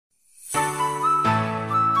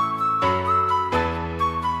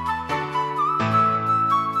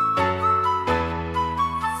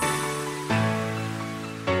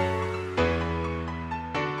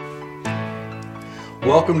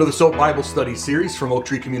Welcome to the S.O.A.P Bible Study Series from Oak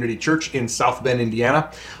Tree Community Church in South Bend,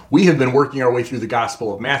 Indiana. We have been working our way through the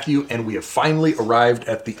Gospel of Matthew, and we have finally arrived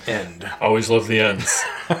at the end. Always love the ends.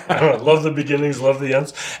 I love the beginnings, love the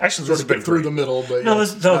ends. Actually, this has been through great. the middle, but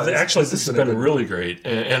this has been really great.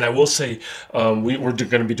 And I will say, we're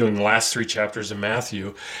going to be doing the last three chapters of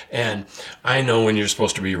Matthew. And I know when you're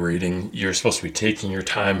supposed to be reading, you're supposed to be taking your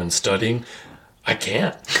time and studying. I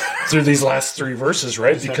can't through these last three verses,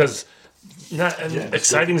 right? Because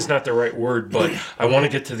exciting is not the right word, but I want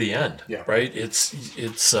to get to the end, right? It's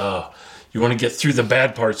you want to get through the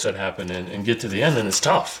bad parts that happen and get to the end, and it's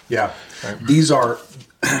tough. Yeah. Right? These are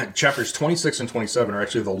chapters 26 and 27 are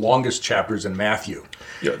actually the longest chapters in Matthew.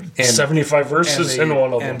 Yeah, and 75 verses in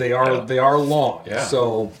one of them. And they are long. Yeah.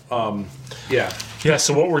 So, Yeah,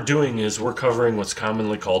 so what we're doing is we're covering what's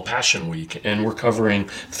commonly called Passion Week, and we're covering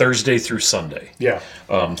Thursday through Sunday. Yeah.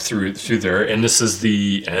 Through there, and this is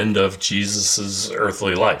the end of Jesus'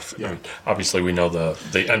 earthly life. Yeah. I mean, obviously, we know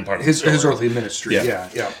the end part of his earthly ministry. Yeah.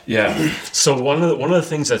 So one of the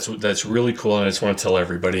things that's really cool, and I just want to tell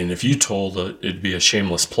everybody, and if you told it, it'd be a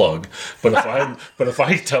shameless plug. But if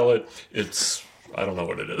I tell it, it's I don't know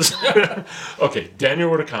what it is. Okay, Daniel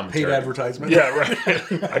wrote a commentary. Paid advertisement. Yeah, right.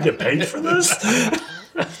 I get paid for this?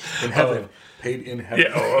 In heaven. Paid in heaven.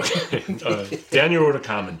 Yeah, okay. Daniel wrote a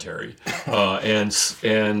commentary.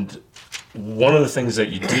 And one of the things that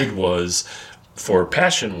you did was, for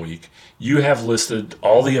Passion Week, you have listed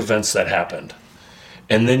all the events that happened.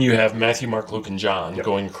 And then you have Matthew, Mark, Luke, and John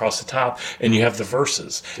going across the top, and you have the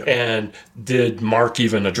verses. Yep. And did Mark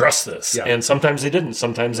even address this? Yep. And sometimes they didn't.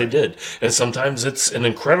 Sometimes they did. And sometimes it's an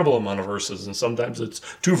incredible amount of verses, and sometimes it's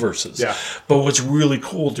 2 verses. Yeah. But what's really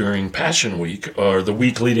cool during Passion Week, or the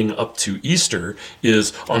week leading up to Easter,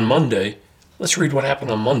 is on Monday, let's read what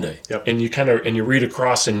happened on Monday. Yep. And you read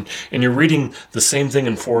across, and you're reading the same thing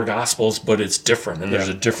in 4 Gospels, but it's different, and there's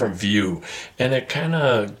a different view, and it kind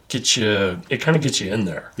of gets you in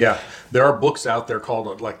there. Yeah, there are books out there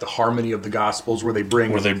called like the Harmony of the Gospels, where they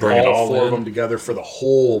bring all 4 of them together for the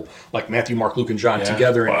whole, like Matthew, Mark, Luke, and John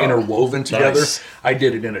together and interwoven together. Nice. I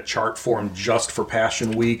did it in a chart form just for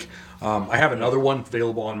Passion Week. I have another one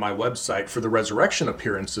available on my website for the resurrection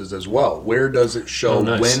appearances as well. Where does it show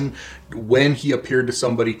when he appeared to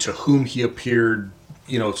somebody, to whom he appeared,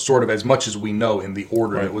 sort of as much as we know in the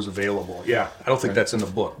order that was available. Yeah, I don't think that's in the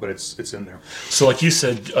book, but it's in there. So like you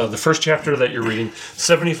said, the first chapter that you're reading,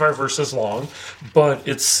 75 verses long, but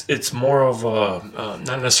it's more of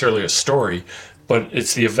not necessarily a story, but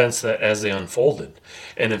it's the events that as they unfolded.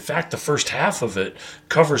 And in fact, the first half of it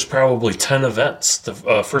covers probably 10 events, the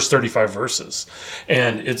first 35 verses.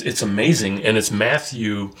 And it's amazing. And it's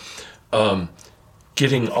Matthew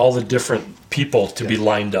getting all the different people to be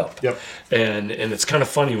lined up. Yep. And it's kind of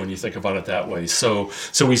funny when you think about it that way. So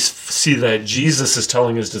we see that Jesus is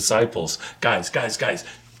telling his disciples, guys,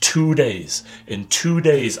 2 days. In 2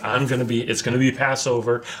 days, it's going to be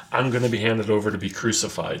Passover. I'm going to be handed over to be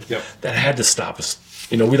crucified. Yep. That had to stop us.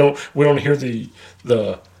 We don't hear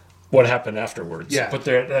the what happened afterwards. Yeah. But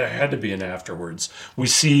there had to be an afterwards. We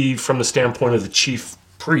see from the standpoint of the chief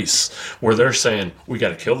priests where they're saying, we got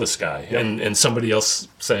to kill this guy. Yep. And somebody else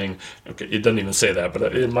saying, okay, it doesn't even say that,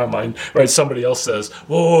 but in my mind, right, somebody else says,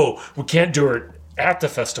 whoa, we can't do it at the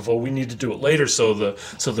festival. We need to do it later so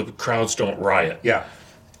the crowds don't riot. Yeah.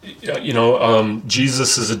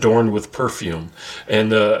 Jesus is adorned with perfume,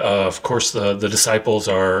 and of course the disciples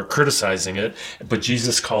are criticizing it, but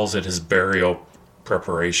Jesus calls it his burial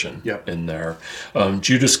preparation in there.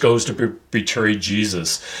 Judas goes to betray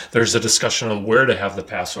Jesus. There's a discussion on where to have the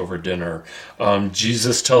Passover dinner.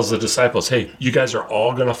 Jesus tells the disciples, hey, you guys are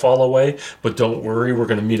all going to fall away, but don't worry, we're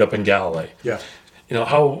going to meet up in Galilee. Yeah.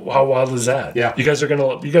 How wild is that? Yeah. You guys are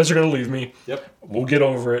gonna leave me. Yep. We'll get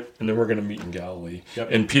over it, and then we're gonna meet in Galilee.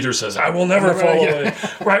 Yep. And Peter says, I will never fall away.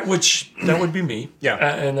 Right, which that would be me. Yeah.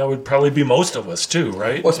 And that would probably be most of us too,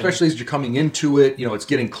 right? Well, especially as you're coming into it, it's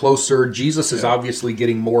getting closer. Jesus is obviously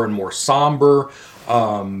getting more and more somber.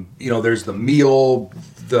 There's the meal,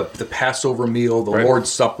 the Passover meal, the Lord's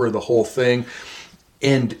Supper, the whole thing.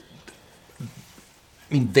 And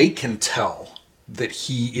they can tell that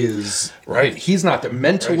he is he's not there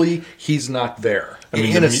mentally. He's not there.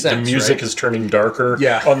 In a sense, the music is turning darker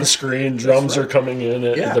on the screen. Drums are coming in.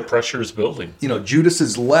 The pressure is building. Judas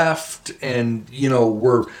is left, and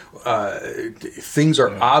things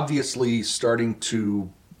are obviously starting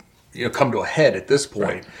to come to a head at this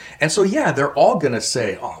point. And so they're all going to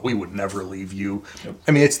say, "Oh, we would never leave you." Yep.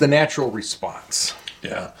 It's the natural response.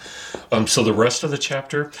 Yeah. So the rest of the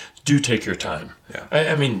chapter, do take your time.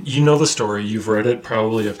 Yeah. You know the story. You've read it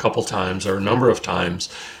probably a couple times or a number of times.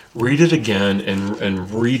 read it again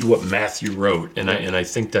and read what Matthew wrote. And I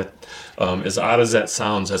think that as odd as that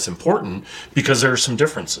sounds, that's important because there are some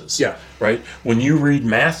differences. Yeah. Right? When you read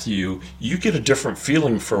Matthew, you get a different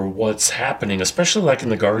feeling for what's happening, especially like in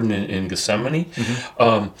the garden in Gethsemane.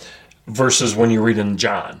 Versus when you read in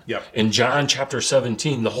John. Yep. In John chapter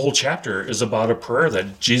 17, the whole chapter is about a prayer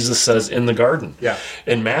that Jesus says in the garden. Yeah.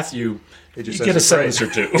 In Matthew, you get a sentence or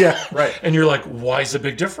two. Yeah, right. And you're like, why is the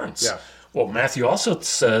big difference? Yeah. Well, Matthew also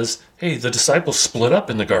says, hey, the disciples split up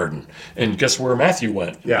in the garden. And guess where Matthew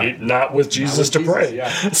went? Yeah. Not with Jesus to pray. Yeah.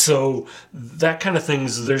 So that kind of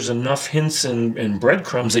things, there's enough hints and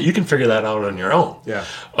breadcrumbs that you can figure that out on your own. Yeah.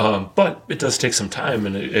 But it does take some time,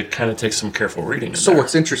 and it kind of takes some careful reading. So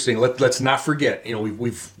what's interesting, let's not forget,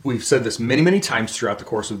 we've said this many times throughout the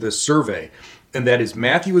course of this survey, and that is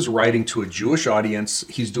Matthew is writing to a Jewish audience.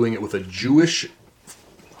 He's doing it with a Jewish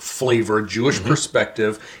flavor, Jewish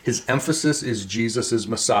perspective. His emphasis is Jesus is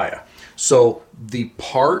Messiah. So the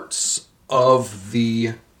parts of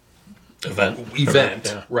the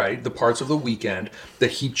event, right, the parts of the weekend that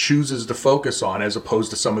he chooses to focus on as opposed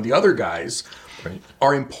to some of the other guys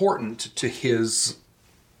are important to his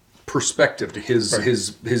perspective, to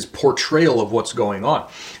his portrayal of what's going on.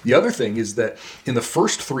 The other thing is that in the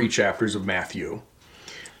first 3 chapters of Matthew,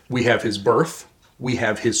 we have his birth, we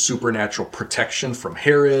have his supernatural protection from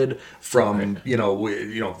Herod, from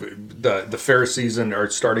the Pharisees and are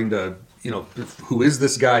starting to who is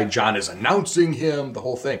this guy? John is announcing him, the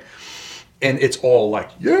whole thing, and it's all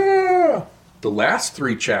like The last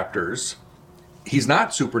 3 chapters, he's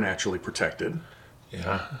not supernaturally protected.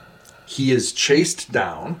 Yeah, he is chased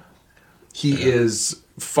down. He is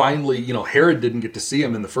finally, Herod didn't get to see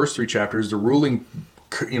him in the first 3 chapters. The ruling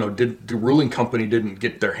company didn't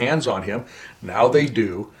get their hands on him. Now they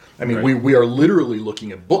do. I mean, we are literally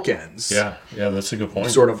looking at bookends. Yeah, that's a good point.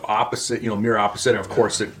 Sort of opposite, mirror opposite. And of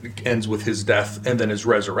course, it ends with his death and then his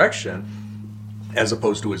resurrection, as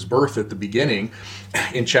opposed to his birth at the beginning.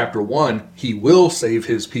 In chapter 1, he will save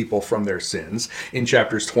his people from their sins. In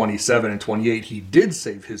chapters 27 and 28, he did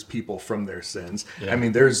save his people from their sins. Yeah. I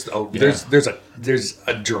mean, there's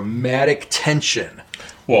a dramatic tension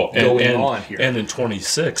going on here. And in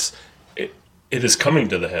 26, it is coming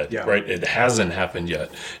to the head, right? It hasn't happened yet.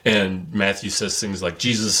 And Matthew says things like,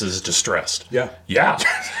 Jesus is distressed. Yeah.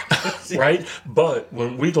 Right? But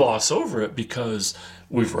when we gloss over it because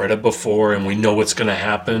we've read it before and we know what's going to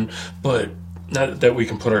happen, but not that we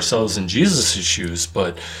can put ourselves in Jesus' shoes,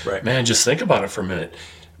 but man, just think about it for a minute.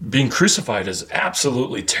 Being crucified is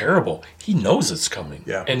absolutely terrible. He knows it's coming.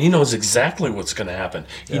 And he knows exactly what's going to happen.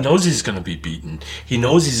 He knows he's going to be beaten. He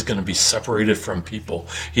knows he's going to be separated from people.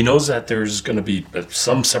 He knows that there's going to be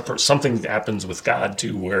something happens with God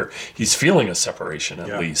too, where he's feeling a separation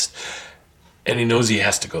at least. And he knows he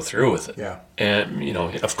has to go through with it. And,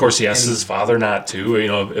 of course he asks his father not to,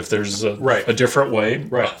 if there's a different way,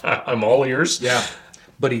 I'm all ears.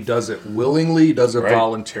 But he does it willingly, does it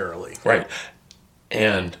voluntarily.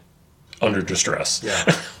 And under distress,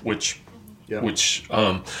 which if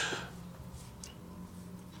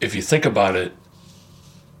you think about it,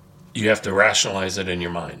 you have to rationalize it in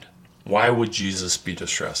your mind. Why would Jesus be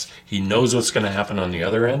distressed? He knows what's going to happen on the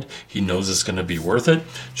other end. He knows it's going to be worth it.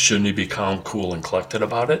 Shouldn't he be calm, cool, and collected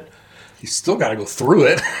about it? He's still got to go through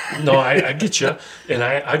it. No, I get you. And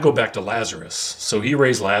I go back to Lazarus. So he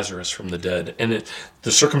raised Lazarus from the dead. And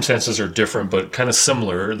the circumstances are different, but kind of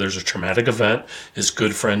similar. There's a traumatic event. His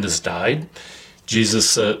good friend has died.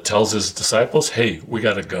 Jesus tells his disciples, hey, we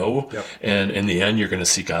got to go. And in the end, you're going to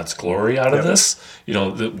see God's glory out of this.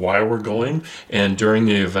 Why we're going. And during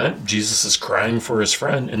the event, Jesus is crying for his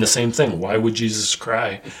friend. And the same thing. Why would Jesus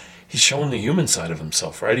cry? He's showing the human side of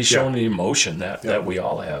himself, right? He's showing the emotion that we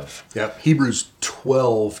all have. Hebrews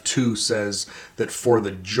 12:2 says that for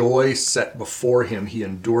the joy set before him, he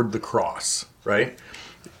endured the cross, right?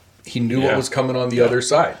 He knew what was coming on the other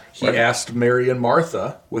side. He asked Mary and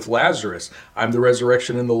Martha with Lazarus, I'm the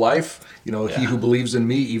resurrection and the life. He who believes in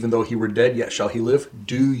me, even though he were dead, yet shall he live.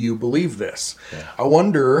 Do you believe this? I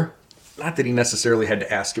wonder... Not that he necessarily had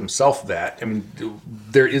to ask himself that. I mean,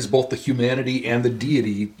 there is both the humanity and the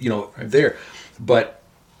deity, there. But,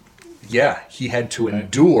 he had to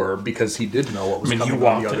endure because he did know what was coming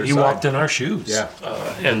on the other side. He walked in our shoes.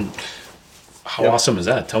 And how awesome is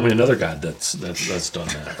that? Tell me another God that's done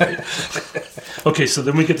that, right? Okay, so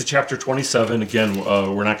then we get to chapter 27. Again,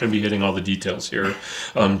 we're not going to be hitting all the details here.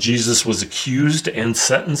 Jesus was accused and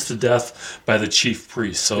sentenced to death by the chief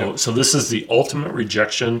priests. So this is the ultimate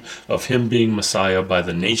rejection of him being Messiah by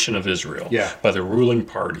the nation of Israel, by the ruling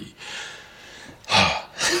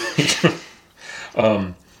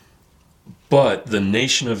But the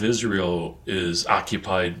nation of Israel is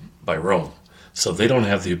occupied by Rome. So they don't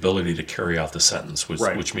have the ability to carry out the sentence,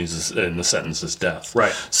 which means, and the sentence is death.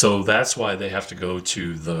 Right. So that's why they have to go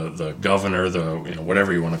to the governor,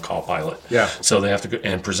 whatever you want to call Pilate. Yeah. So they have to go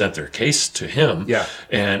and present their case to him. Yeah.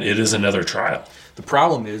 And it is another trial. The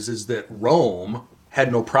problem is that Rome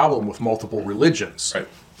had no problem with multiple religions. Right.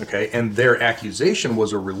 Okay, and their accusation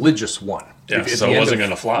was a religious one. Yeah, so it wasn't going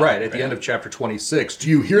to fly. Right, at the end of chapter 26. Do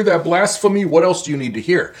you hear that blasphemy? What else do you need to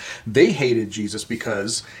hear? They hated Jesus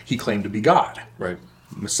because he claimed to be God. Right.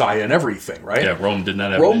 Messiah and everything, right? Yeah, Rome did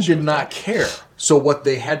not have Rome did not care. So what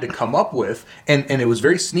they had to come up with, and it was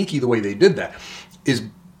very sneaky the way they did that, is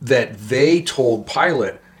that they told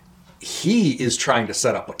Pilate, he is trying to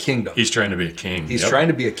set up a kingdom. He's trying to be a king. He's trying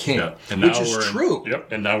to be a king, which is true.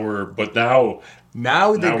 And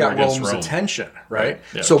now they've got Rome's attention, right?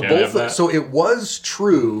 Yeah, so it was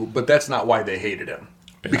true, but that's not why they hated him.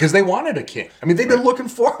 Yeah. Because they wanted a king. I mean, they've been looking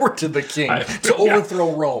forward to the king to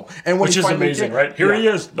overthrow Rome. And when which is amazing, right? Here he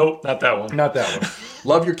is. Nope, not that one. Not that one.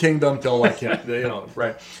 Love your kingdom, don't like him.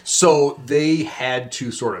 Right? So they had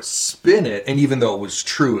to sort of spin it, and even though it was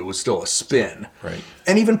true, it was still a spin. Right.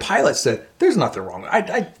 And even Pilate said, "There's nothing wrong."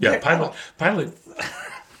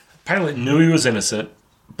 Pilate knew he was innocent,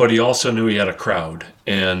 but he also knew he had a crowd,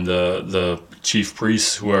 and the chief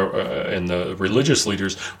priests and the religious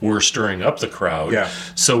leaders were stirring up the crowd. Yeah.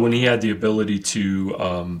 So when he had the ability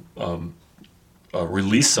to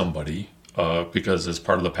release somebody, because as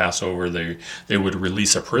part of the Passover they would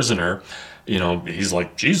release a prisoner, he's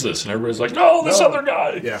like Jesus, and everybody's like, no, this other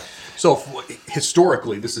guy. Yeah. So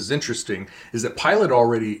historically, this is interesting, is that Pilate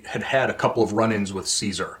already had a couple of run-ins with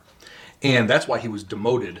Caesar, and that's why he was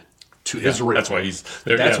demoted to Israel. That's why he's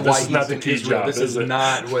there. That's why he's not the key job. This is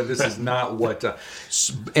not what.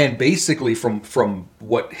 And basically, from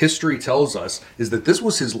what history tells us, is that this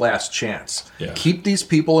was his last chance. Yeah. Keep these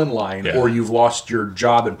people in line, or you've lost your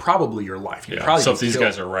job and probably your life. So if these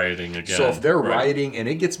guys are rioting again, so if they're rioting, and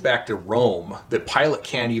it gets back to Rome, that Pilate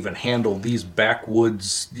can't even handle these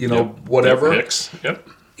backwoods, whatever. Yep.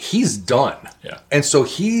 He's done. Yeah. And so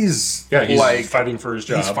he's fighting for his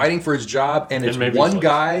job. He's fighting for his job, and it's one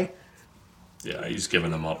guy. Yeah, he's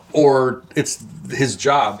giving them up. Or it's his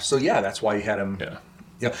job. So that's why he had him.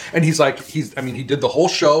 Yeah. And he did the whole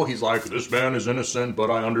show. He's like, this man is innocent,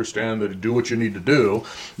 but I understand that do what you need to do.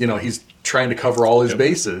 He's trying to cover all his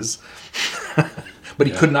bases. But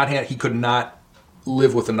he could not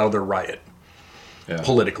live with another riot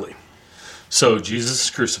politically. So Jesus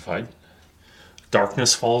is crucified.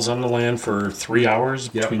 Darkness falls on the land for 3 hours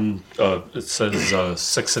between it says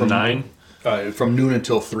 6 and 9. From noon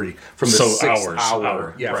until 3. From the 6th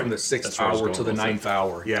hour. Yeah, right. From the 6th hour to the 9th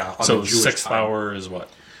hour. Yeah. So the 6th hour is what?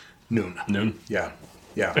 Noon. Noon? Yeah.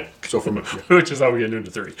 So from which is how we get noon to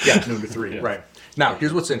 3. Yeah, noon to 3. Right. Now,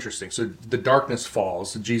 here's what's interesting. So the darkness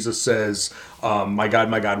falls. Jesus says, my God,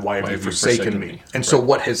 why have you forsaken me? And so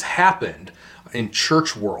what has happened in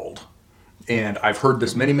church world, and I've heard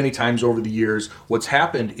this many, many times over the years, what's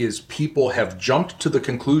happened is people have jumped to the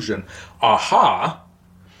conclusion,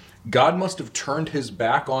 God must have turned his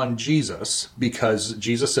back on Jesus because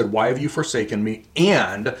Jesus said, why have you forsaken me?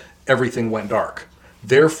 And everything went dark.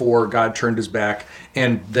 Therefore, God turned his back.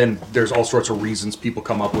 And then there's all sorts of reasons people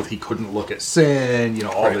come up with. He couldn't look at sin,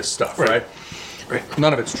 all this stuff, right?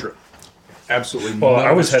 None of it's true. Absolutely Well,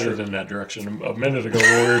 I was headed in that direction a minute ago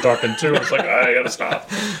when we were talking too. It's like, I got to stop.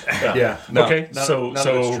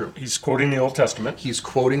 So he's quoting the Old Testament. He's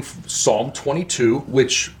quoting Psalm 22,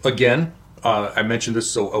 which, again, I mentioned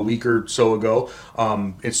this a week or so ago.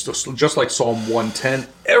 It's just like Psalm 110.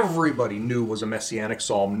 Everybody knew was a messianic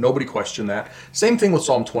psalm. Nobody questioned that. Same thing with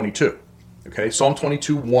Psalm 22. Okay, Psalm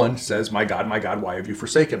 22:1 says, my God, why have you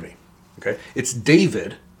forsaken me? Okay, it's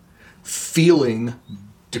David feeling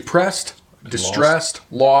depressed, distressed,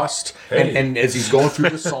 lost. And as he's going through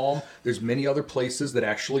the psalm, there's many other places that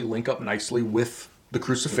actually link up nicely with the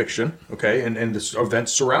crucifixion, okay, and the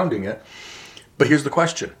events surrounding it. But here's the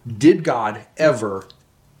question. Did God ever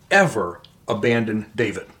abandon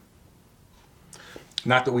David?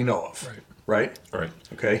 Not that we know of. Right?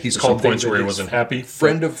 Okay. He's There's called some points David where he wasn't happy.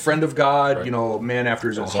 Friend of God, man after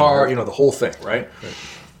his own heart, the whole thing, right?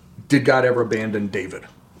 Did God ever abandon David?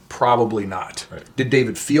 Probably not. Did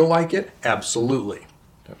David feel like it? Absolutely.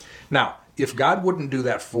 Now, if God wouldn't do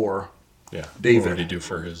that for David, what would he do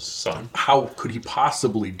for his son? How could he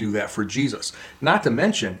possibly do that for Jesus? Not to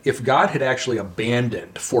mention, if God had actually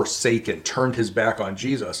abandoned, forsaken, turned his back on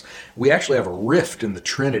Jesus, we actually have a rift in the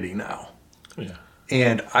Trinity now. Yeah.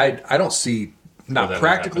 And I don't see, not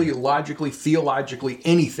practically, logically, theologically,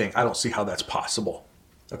 anything, I don't see how that's possible.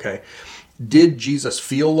 Okay? Did Jesus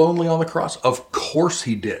feel lonely on the cross? Of course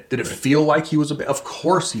he did. Did it feel like he was Of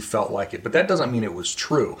course he felt like it, but that doesn't mean it was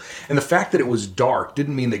true. And the fact that it was dark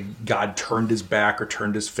didn't mean that God turned his back or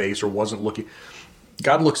turned his face or wasn't looking.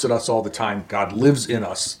 God looks at us all the time. God lives in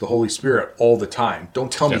us, the Holy Spirit, all the time.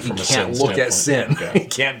 Don't tell me he can't look at sin. Yeah. He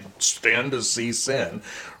can't stand to see sin,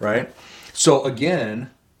 right? So again,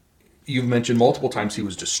 you've mentioned multiple times he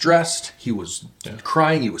was distressed, he was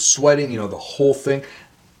crying, he was sweating, the whole thing.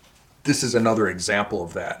 This is another example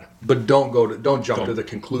of that. But don't jump to the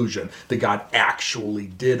conclusion that God actually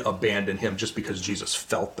did abandon him just because Jesus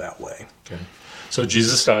felt that way. Okay. So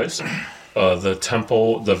Jesus dies.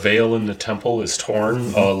 The veil in the temple is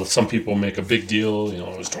torn. Some people make a big deal,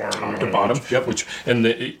 it was torn top to bottom.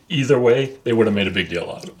 Either way, they would have made a big deal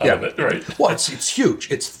out of it, right? Well, it's huge.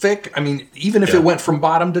 It's thick. I mean, even if it went from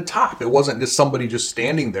bottom to top, it wasn't just somebody just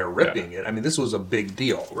standing there ripping it. I mean, this was a big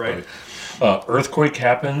deal, right? Earthquake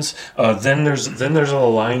happens. Then there's a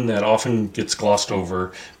line that often gets glossed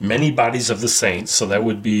over. Many bodies of the saints, so that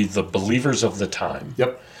would be the believers of the time.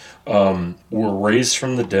 Yep. Were raised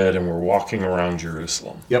from the dead and were walking around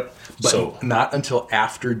Jerusalem. Yep. But not until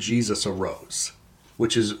after Jesus arose,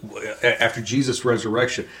 which is after Jesus'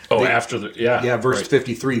 resurrection. Verse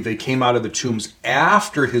 53, they came out of the tombs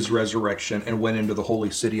after his resurrection and went into the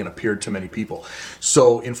holy city and appeared to many people.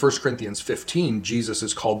 So in 1 Corinthians 15, Jesus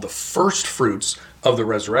is called the first fruits of the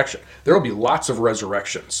resurrection. There will be lots of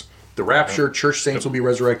resurrections. The rapture, church saints will be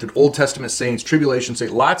resurrected, Old Testament saints, tribulation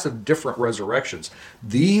saints, lots of different resurrections.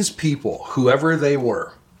 These people, whoever they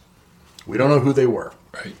were, we don't know who they were,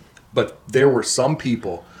 right? But there were some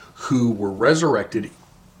people who were resurrected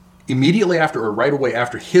immediately after or right away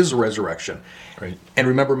after his resurrection. Right. And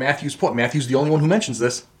remember Matthew's point. Matthew's the only one who mentions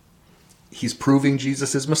this. He's proving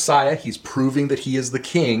Jesus is Messiah. He's proving that he is the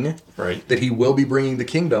king, right? That he will be bringing the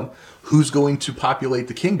kingdom. Who's going to populate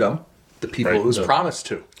the kingdom? The people it was promised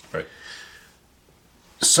to. Right.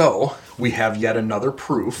 So we have yet another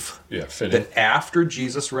proof that after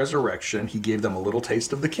Jesus' resurrection, he gave them a little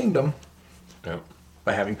taste of the kingdom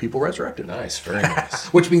by having people resurrected. Nice, very nice.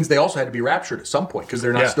 Which means they also had to be raptured at some point because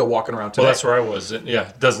they're not still walking around today. Well, that's where I was.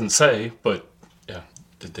 It doesn't say, but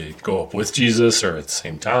did they go up with Jesus or at the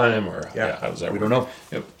same time, or how was that? We don't know.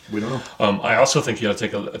 Yep, we don't know. I also think you got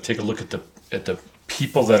to take a look at the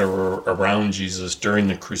people that are around Jesus during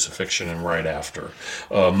the crucifixion and right after.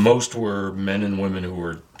 Most were men and women who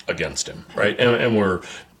were against him, right? And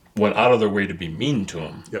went out of their way to be mean to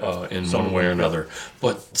him in one way or another.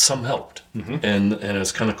 But some helped. Mm-hmm. And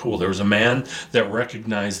it's kind of cool. There was a man that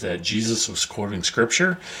recognized that Jesus was quoting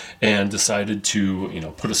scripture and decided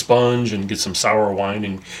to, put a sponge and get some sour wine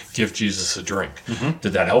and give Jesus a drink. Mm-hmm.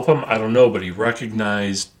 Did that help him? I don't know, but he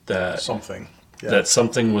recognized that something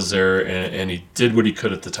was there, and he did what he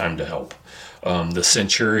could at the time to help. The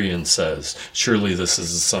centurion says, "Surely this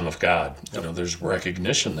is the Son of God." Yep. There's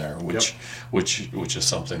recognition there, which is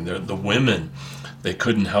something. The women, they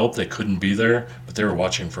couldn't help, they couldn't be there, but they were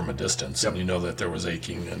watching from a distance, and that there was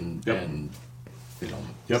aching and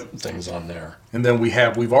things on there. And then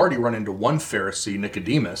we've already run into one Pharisee,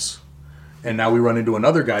 Nicodemus. And now we run into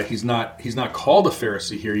another guy. He's not called a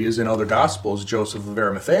Pharisee here. He is in other Gospels. Joseph of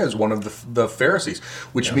Arimathea is one of the Pharisees,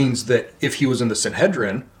 which means that if he was in the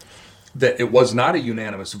Sanhedrin, that it was not a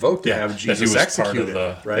unanimous vote to have Jesus executed,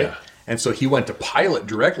 right? Yeah. And so he went to Pilate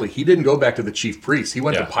directly. He didn't go back to the chief priest. He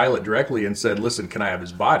went to Pilate directly and said, "Listen, can I have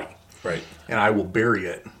his body? Right. And I will bury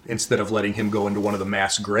it," instead of letting him go into one of the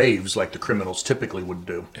mass graves like the criminals typically would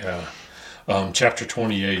do. Yeah. Chapter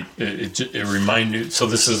 28, it reminds me, so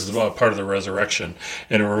this is part of the resurrection,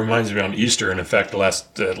 and it reminds me on Easter, and in fact,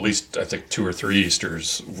 at least, I think 2 or 3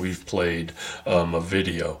 Easters, we've played a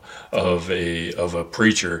video of a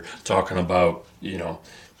preacher talking about,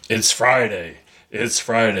 it's Friday,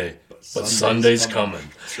 but Sunday's coming.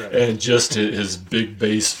 Right. And just his big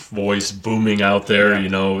bass voice booming out there,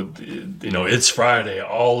 it's Friday,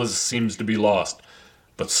 all seems to be lost.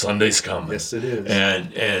 But Sunday's coming. Yes, it is.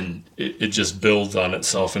 And it just builds on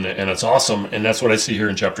itself, and it's awesome. And that's what I see here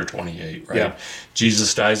in chapter 28, right? Yeah.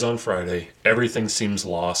 Jesus dies on Friday. Everything seems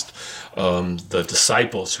lost. The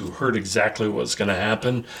disciples who heard exactly what was going to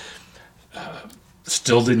happen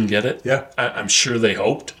still didn't get it. Yeah. I'm sure they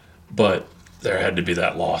hoped, but there had to be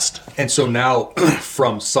that lost. And so now,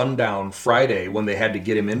 from sundown Friday, when they had to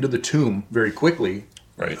get him into the tomb very quickly,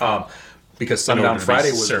 right? Because sundown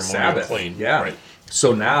Friday was the Sabbath. Clean. Yeah. Right.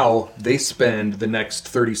 So now they spend the next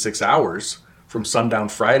 36 hours from sundown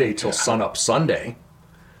Friday till sunup Sunday.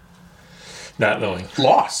 Not knowing.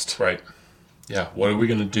 Lost. Right. Yeah, what are we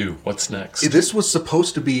going to do? What's next? This was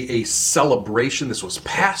supposed to be a celebration. This was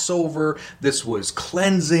Passover. This was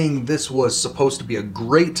cleansing. This was supposed to be a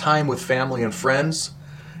great time with family and friends.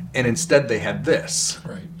 And instead they had this.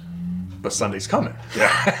 Right. But Sunday's coming.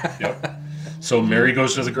 Yeah. Yep. So Mary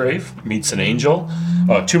goes to the grave, meets an angel.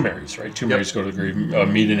 Two Marys, right? Two Marys go to the grave,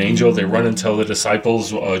 meet an angel. They run and tell the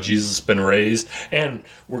disciples Jesus has been raised, and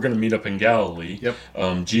we're going to meet up in Galilee.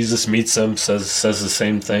 Yep. Jesus meets them, says the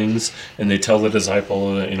same things, and they tell the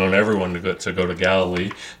disciple, and everyone to go to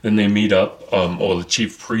Galilee. Then they meet up. The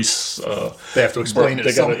chief priests. They have to explain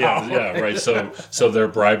it somehow. Yeah, right. So they're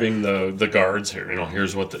bribing the guards here.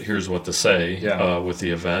 Here's what to say with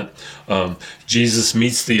the event. Jesus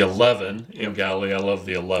meets the 11 in Galilee. I love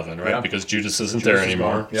the 11, right? Yeah. Because Judas isn't there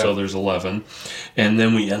anymore. Yeah. So there's 11. And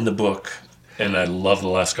then we end the book, and I love the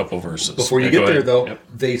last couple verses. Before you get there, though,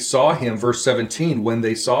 they saw him, verse 17, when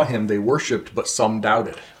they saw him, they worshipped, but some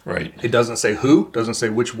doubted. Right. It doesn't say who, doesn't say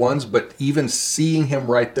which ones, but even seeing him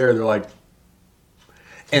right there, they're like,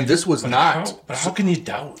 and this was how can you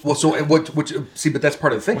doubt? Well, so but that's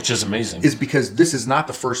part of the thing. Which is amazing. Is because this is not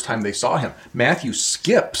the first time they saw him. Matthew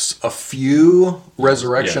skips a few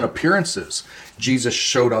resurrection appearances. Jesus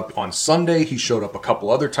showed up on Sunday. He showed up a couple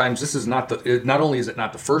other times. This is not only is it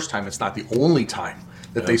not the first time, it's not the only time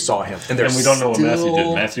that they saw him. And we don't know what Matthew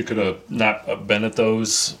did. Matthew could have not been at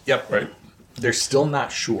those. Yep. Right. They're still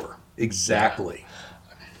not sure exactly.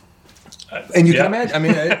 And you can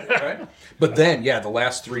imagine, right? But then, the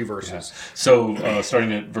last three verses. Yeah. So,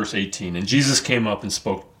 starting at verse 18, and Jesus came up and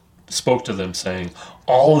spoke to them, saying,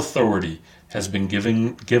 "All authority has been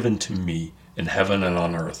given to me in heaven and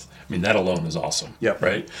on earth." I mean, that alone is awesome. Yep.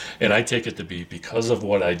 Right? And I take it to be because of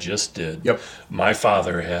what I just did. Yep. My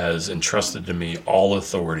Father has entrusted to me all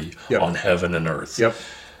authority on heaven and earth. Yep.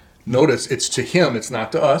 Notice it's to him, it's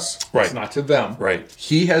not to us. Right. It's not to them. Right.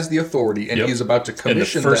 He has the authority, and he's about to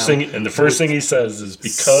commission them. And the first thing he says is,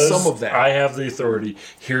 because some of that. I have the authority,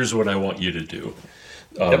 here's what I want you to do.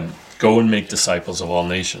 Go and make disciples of all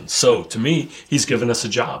nations. So, to me, he's given us a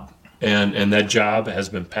job. And that job has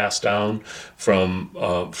been passed down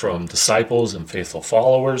from disciples and faithful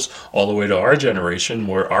followers all the way to our generation,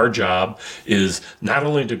 where our job is not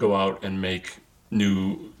only to go out and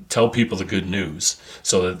tell people the good news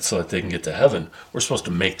so that they can get to heaven. We're supposed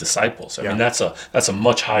to make disciples. I mean, that's a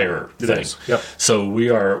much higher thing. Yep. So we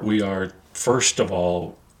are first of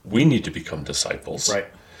all, we need to become disciples. Right.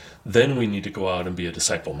 Then we need to go out and be a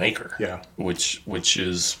disciple maker. Yeah. Which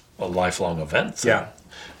is a lifelong event. Yeah.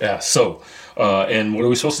 Yeah. So, and what are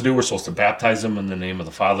we supposed to do? We're supposed to baptize them in the name of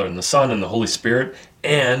the Father and the Son and the Holy Spirit,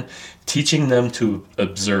 and teaching them to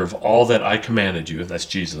observe all that I commanded you. That's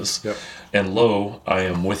Jesus. Yep. And lo, I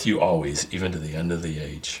am with you always, even to the end of the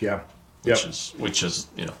age. Yeah. Which is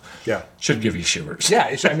should give you shivers. Yeah,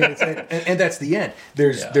 and that's the end.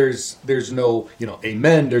 There's no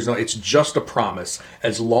amen. It's just a promise.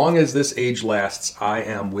 As long as this age lasts, I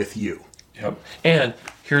am with you. Yep. And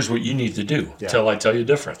here's what you need to do until I tell you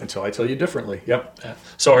different. Until I tell you differently. Yep.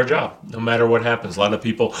 So our job, no matter what happens, a lot of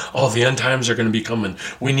people, the end times are going to be coming.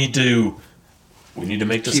 We need to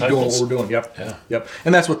make disciples. Keep doing what we're doing. Yep. Yeah. Yep.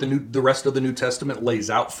 And that's what the rest of the New Testament lays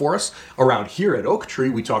out for us. Around here at Oak Tree,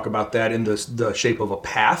 we talk about that in the shape of a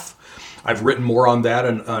path. I've written more on that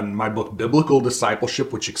on my book, Biblical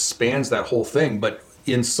Discipleship, which expands that whole thing. But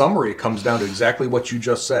in summary, it comes down to exactly what you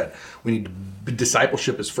just said.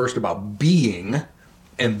 Discipleship is first about being,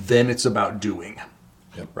 and then it's about doing.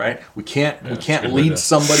 Yep. Right? We can't lead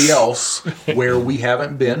somebody else where we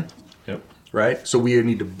haven't been. Yep. Right? So we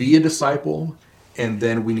need to be a disciple, and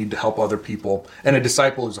then we need to help other people. And a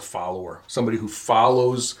disciple is a follower, somebody who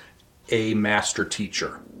follows a master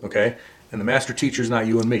teacher. Okay? And the master teacher is not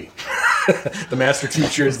you and me. The master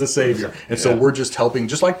teacher is the Savior. And so we're just helping,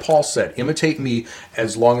 just like Paul said, imitate me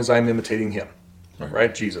as long as I'm imitating him.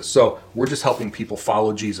 Right? Jesus. So we're just helping people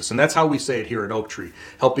follow Jesus. And that's how we say it here at Oak Tree.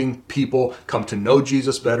 Helping people come to know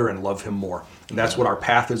Jesus better and love him more. And that's what our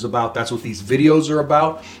path is about. That's what these videos are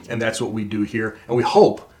about. And that's what we do here. And we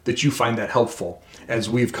hope that you find that helpful. As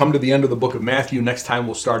we've come to the end of the book of Matthew, next time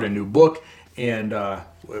we'll start a new book. And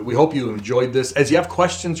we hope you enjoyed this. As you have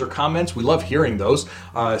questions or comments, we love hearing those.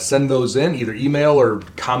 Send those in, either email or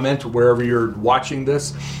comment wherever you're watching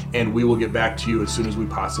this, and we will get back to you as soon as we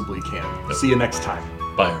possibly can. See you next time.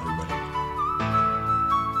 Bye, everybody.